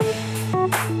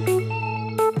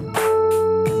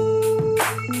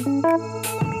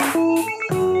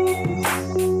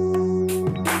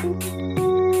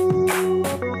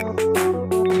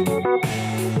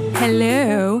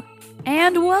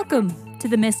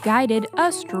the Misguided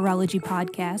Astrology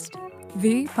Podcast,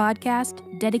 the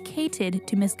podcast dedicated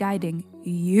to misguiding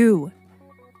you.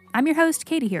 I'm your host,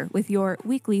 Katie, here with your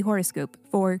weekly horoscope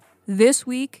for this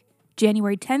week,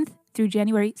 January 10th through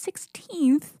January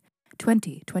 16th,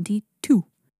 2022.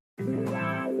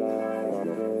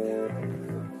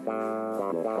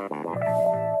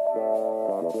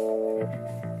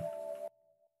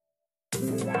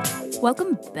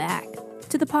 Welcome back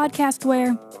to the podcast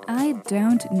where I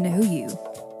don't know you,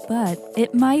 but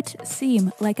it might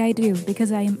seem like I do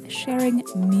because I am sharing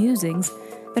musings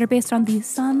that are based on the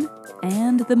sun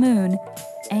and the moon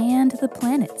and the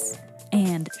planets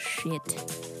and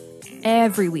shit.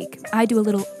 Every week, I do a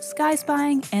little sky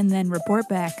spying and then report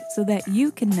back so that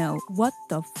you can know what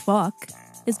the fuck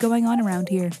is going on around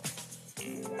here.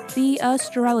 The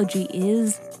astrology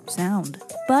is sound,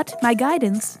 but my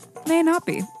guidance may not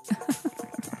be.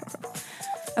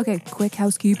 Okay, quick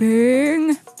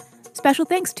housekeeping. Special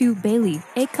thanks to Bailey,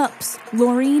 A Cups,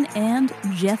 Laureen, and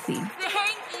Jeffy.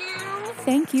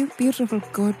 Thank you, beautiful,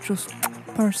 gorgeous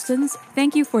persons.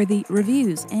 Thank you for the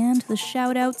reviews and the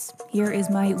shout-outs. Here is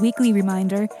my weekly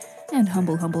reminder and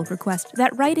humble request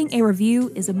that writing a review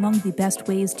is among the best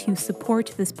ways to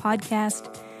support this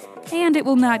podcast, and it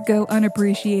will not go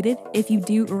unappreciated. If you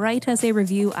do write us a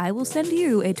review, I will send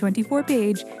you a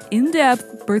 24-page,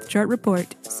 in-depth birth chart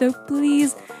report. So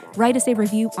please write us a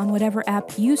review on whatever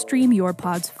app you stream your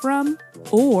pods from,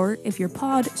 or if your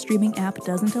pod streaming app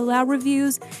doesn't allow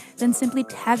reviews, then simply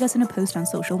tag us in a post on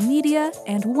social media,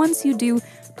 and once you do,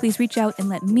 please reach out and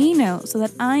let me know so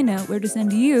that I know where to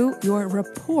send you your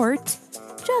report.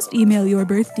 Just email your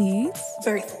birth dates,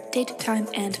 birth, date, time,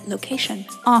 and location.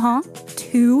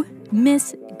 To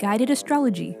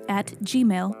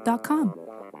misguidedastrology@gmail.com.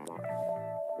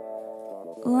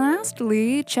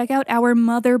 Lastly, check out our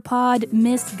mother pod,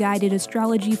 Misguided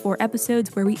Astrology, for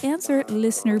episodes where we answer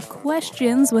listener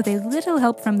questions with a little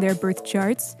help from their birth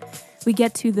charts. We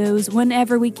get to those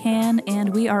whenever we can,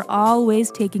 and we are always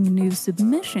taking new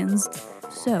submissions.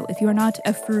 So, if you're not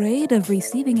afraid of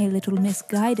receiving a little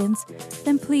misguidance,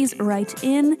 then please write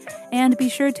in and be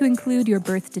sure to include your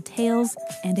birth details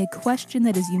and a question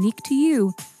that is unique to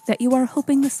you that you are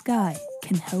hoping the sky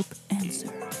can help answer.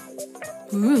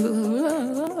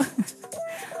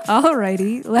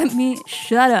 Alrighty, let me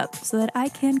shut up so that I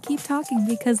can keep talking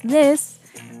because this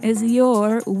is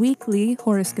your weekly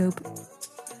horoscope.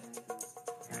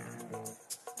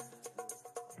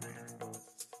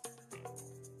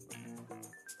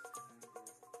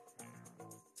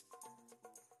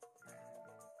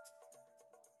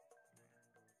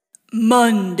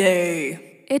 Monday.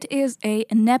 It is a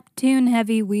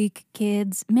Neptune-heavy week,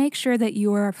 kids. Make sure that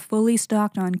you are fully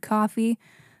stocked on coffee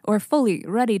or fully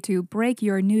ready to break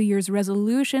your New Year's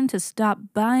resolution to stop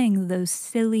buying those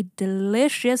silly,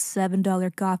 delicious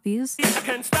 $7 coffees.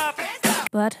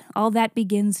 But all that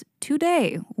begins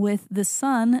today with the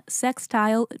Sun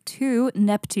sextile to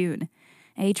Neptune,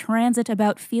 a transit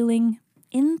about feeling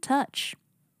in touch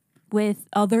with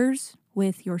others,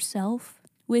 with yourself,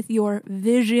 with your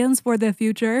visions for the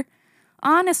future.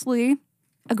 Honestly,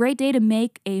 a great day to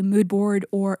make a mood board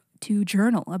or to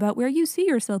journal about where you see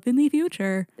yourself in the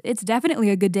future. It's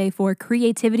definitely a good day for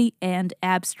creativity and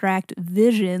abstract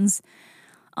visions.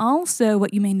 Also,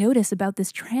 what you may notice about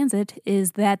this transit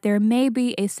is that there may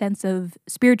be a sense of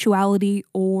spirituality,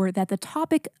 or that the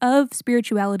topic of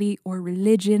spirituality or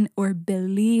religion or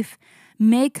belief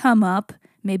may come up,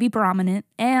 may be prominent,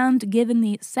 and given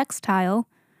the sextile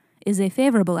is a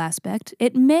favorable aspect,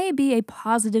 it may be a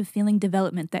positive feeling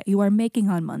development that you are making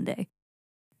on Monday.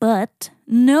 But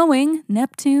knowing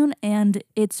Neptune and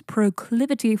its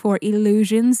proclivity for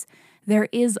illusions, there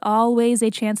is always a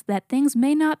chance that things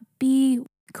may not be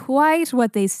quite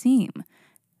what they seem.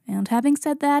 And having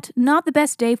said that, not the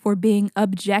best day for being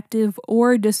objective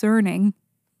or discerning.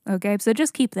 Okay, so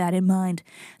just keep that in mind.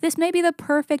 This may be the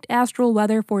perfect astral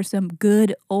weather for some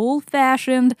good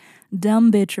old-fashioned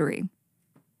dumb bitchery.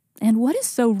 And what is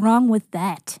so wrong with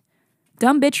that?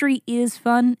 Dumb bitchery is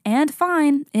fun and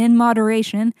fine in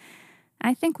moderation.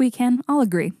 I think we can all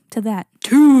agree to that.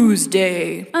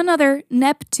 Tuesday. Another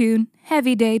Neptune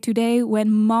heavy day today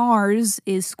when Mars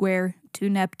is square to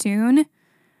Neptune,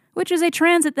 which is a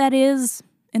transit that is,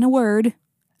 in a word,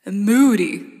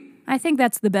 moody. I think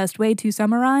that's the best way to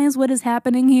summarize what is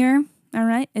happening here. All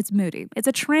right, it's moody. It's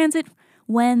a transit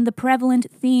when the prevalent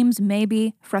themes may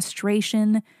be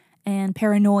frustration and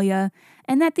paranoia,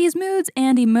 and that these moods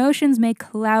and emotions may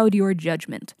cloud your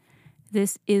judgment.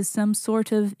 This is some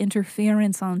sort of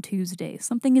interference on Tuesday.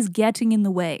 Something is getting in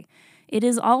the way. It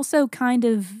is also kind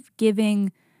of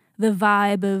giving the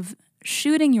vibe of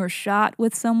shooting your shot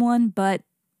with someone, but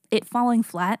it falling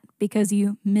flat because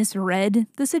you misread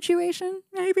the situation,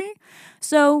 maybe.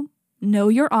 So know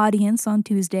your audience on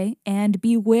Tuesday and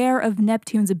beware of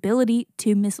Neptune's ability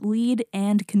to mislead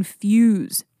and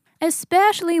confuse,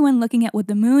 especially when looking at what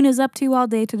the moon is up to all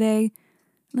day today.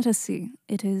 Let us see.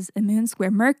 It is a moon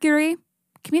square Mercury,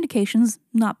 communications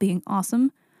not being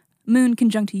awesome, moon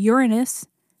conjunct Uranus,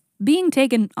 being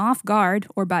taken off guard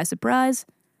or by surprise,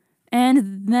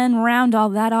 and then round all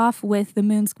that off with the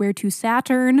moon square to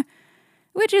Saturn,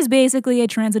 which is basically a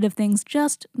transit of things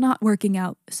just not working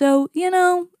out. So,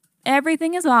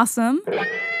 everything is awesome.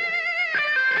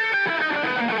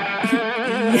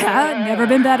 Yeah, never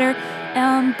been better.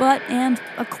 And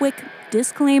a quick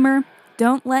disclaimer,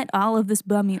 don't let all of this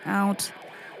bum you out.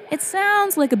 It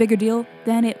sounds like a bigger deal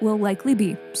than it will likely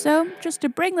be. So, just to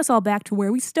bring this all back to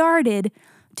where we started,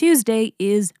 Tuesday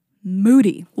is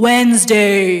moody.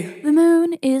 Wednesday. The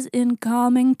moon is in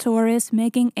calming Taurus,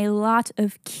 making a lot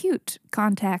of cute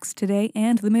contacts today,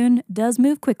 and the moon does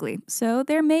move quickly. So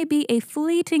there may be a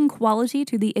fleeting quality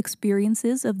to the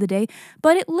experiences of the day,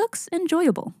 but it looks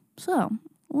enjoyable. So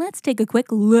let's take a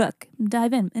quick look,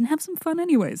 dive in, and have some fun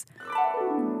anyways.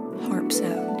 Harp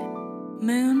sound.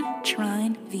 Moon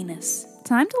trine Venus.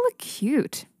 Time to look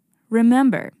cute.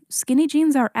 Remember, skinny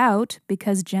jeans are out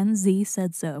because Gen Z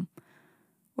said so.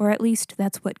 Or at least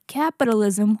that's what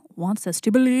capitalism wants us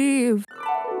to believe.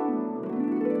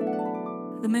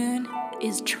 The moon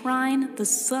is trine the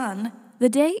sun. The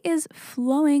day is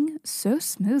flowing so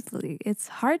smoothly, it's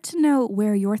hard to know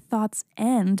where your thoughts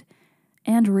end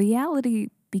and reality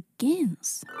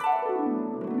begins.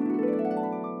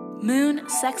 Moon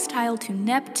sextile to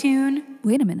Neptune.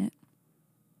 Wait a minute.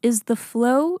 Is the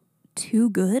flow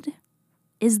too good?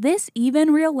 Is this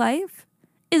even real life?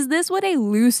 Is this what a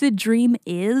lucid dream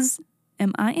is?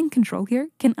 Am I in control here?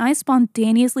 Can I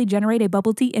spontaneously generate a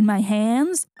bubble tea in my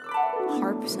hands?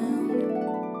 Harp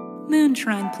sound. Moon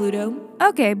trine Pluto.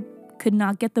 Okay, could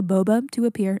not get the boba to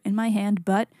appear in my hand,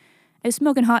 but a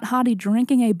smoking hot hottie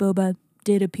drinking a boba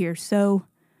did appear. So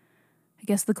I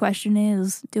guess the question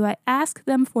is, do I ask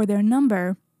them for their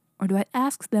number or do I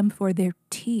ask them for their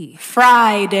tea?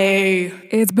 Friday.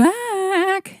 It's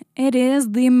back. It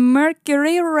is the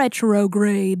Mercury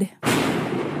retrograde.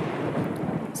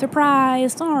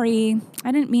 Surprise, sorry.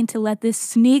 I didn't mean to let this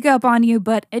sneak up on you,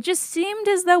 but it just seemed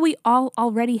as though we all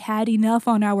already had enough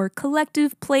on our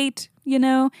collective plate,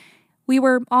 We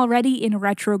were already in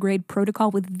retrograde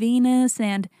protocol with Venus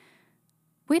and...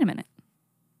 Wait a minute.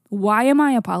 Why am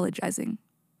I apologizing?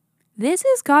 This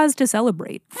is cause to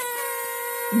celebrate.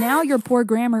 Now your poor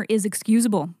grammar is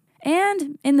excusable.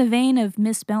 And in the vein of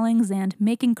misspellings and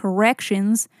making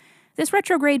corrections, this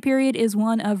retrograde period is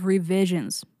one of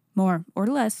revisions, more or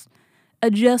less,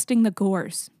 adjusting the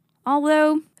course.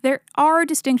 Although there are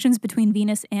distinctions between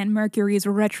Venus and Mercury's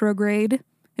retrograde.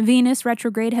 Venus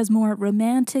retrograde has more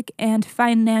romantic and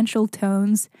financial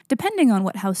tones, depending on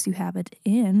what house you have it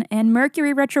in, and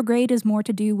Mercury retrograde is more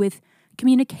to do with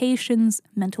communications,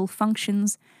 mental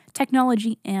functions,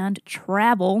 technology, and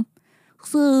travel.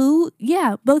 So,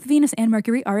 yeah, both Venus and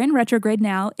Mercury are in retrograde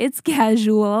now. It's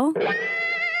casual.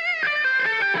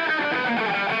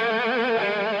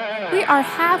 We are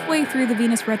halfway through the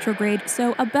Venus retrograde,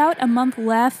 so about a month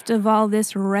left of all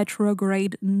this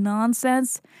retrograde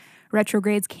nonsense.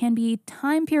 Retrogrades can be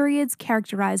time periods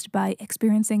characterized by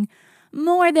experiencing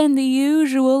more than the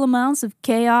usual amounts of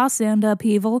chaos and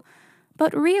upheaval,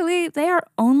 but really, they are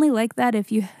only like that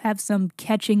if you have some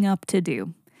catching up to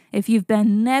do. If you've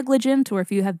been negligent or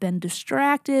if you have been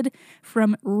distracted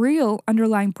from real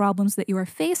underlying problems that you are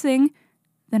facing,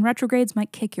 then retrogrades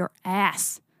might kick your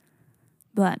ass.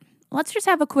 But let's just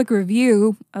have a quick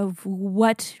review of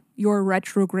what your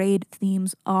retrograde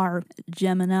themes are,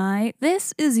 Gemini.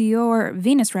 This is your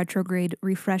Venus retrograde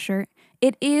refresher.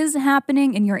 It is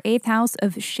happening in your 8th house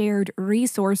of shared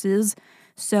resources.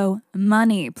 So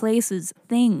money, places,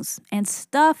 things, and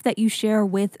stuff that you share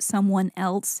with someone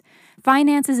else.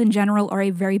 Finances in general are a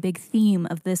very big theme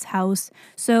of this house,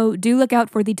 so do look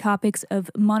out for the topics of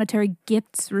monetary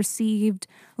gifts received,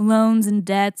 loans and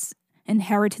debts,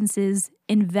 inheritances,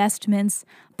 investments,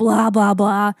 blah, blah,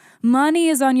 blah. Money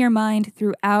is on your mind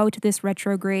throughout this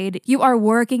retrograde. You are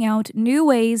working out new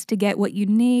ways to get what you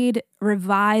need,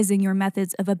 revising your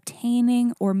methods of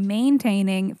obtaining or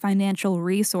maintaining financial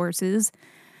resources.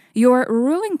 Your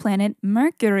ruling planet,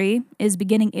 Mercury, is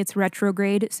beginning its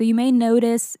retrograde, so you may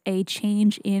notice a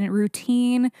change in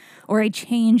routine or a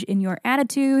change in your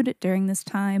attitude during this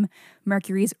time.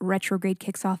 Mercury's retrograde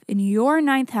kicks off in your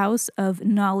 9th house of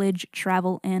knowledge,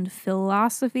 travel, and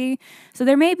philosophy. So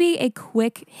there may be a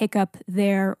quick hiccup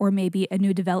there, or maybe a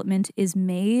new development is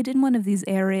made in one of these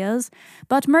areas.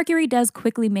 But Mercury does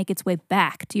quickly make its way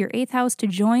back to your 8th house to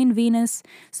join Venus.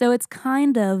 So it's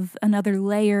kind of another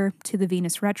layer to the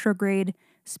Venus retrograde,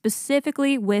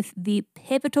 specifically with the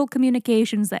pivotal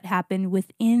communications that happen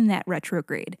within that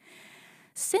retrograde.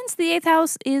 Since the 8th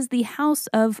house is the house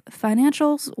of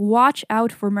financials, watch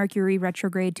out for Mercury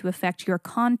retrograde to affect your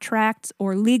contracts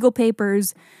or legal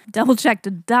papers. Double check to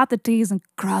dot the T's and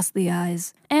cross the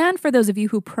I's. And for those of you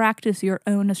who practice your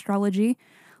own astrology,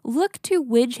 look to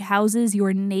which houses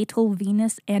your natal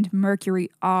Venus and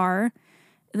Mercury are.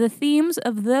 The themes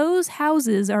of those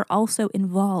houses are also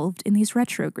involved in these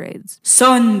retrogrades.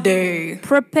 Sunday.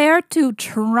 Prepare to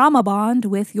trauma bond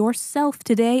with yourself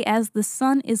today as the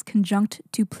sun is conjunct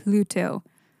to Pluto.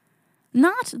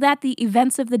 Not that the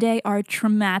events of the day are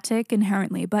traumatic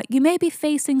inherently, but you may be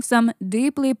facing some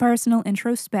deeply personal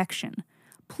introspection.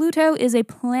 Pluto is a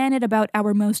planet about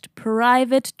our most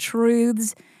private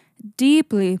truths,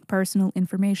 deeply personal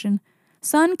information.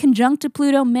 Sun conjunct to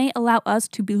Pluto may allow us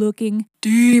to be looking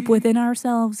deep within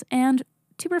ourselves and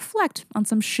to reflect on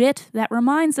some shit that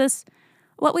reminds us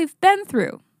what we've been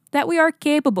through, that we are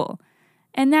capable,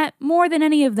 and that more than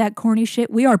any of that corny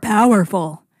shit, we are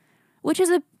powerful. Which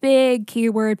is a big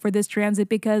keyword for this transit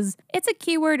because it's a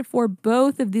keyword for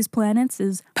both of these planets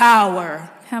is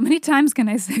power. How many times can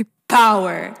I say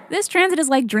power? This transit is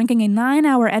like drinking a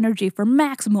 9-hour energy for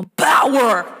maximum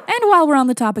power. And while we're on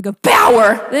the topic of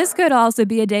power, this could also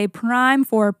be a day prime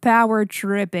for power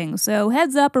tripping. So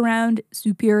heads up around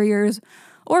superiors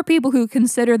or people who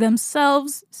consider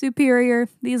themselves superior.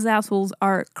 These assholes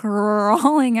are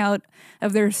crawling out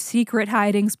of their secret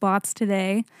hiding spots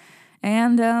today.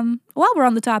 And while we're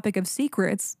on the topic of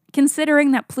secrets,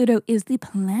 considering that Pluto is the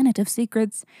planet of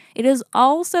secrets, it is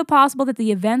also possible that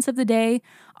the events of the day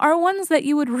are ones that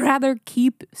you would rather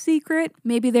keep secret.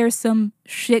 Maybe there's some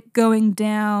shit going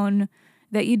down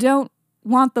that you don't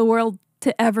want the world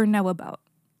to ever know about.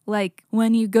 Like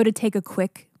when you go to take a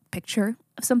quick picture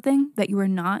of something that you were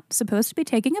not supposed to be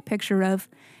taking a picture of,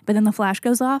 but then the flash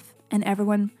goes off and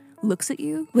everyone looks at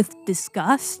you with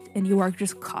disgust and you are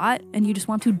just caught and you just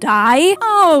want to die.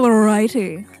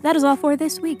 Alrighty. That is all for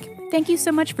this week. Thank you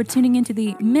so much for tuning into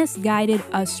the Misguided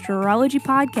Astrology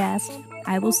Podcast.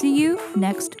 I will see you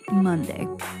next Monday.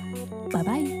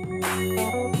 Bye-bye.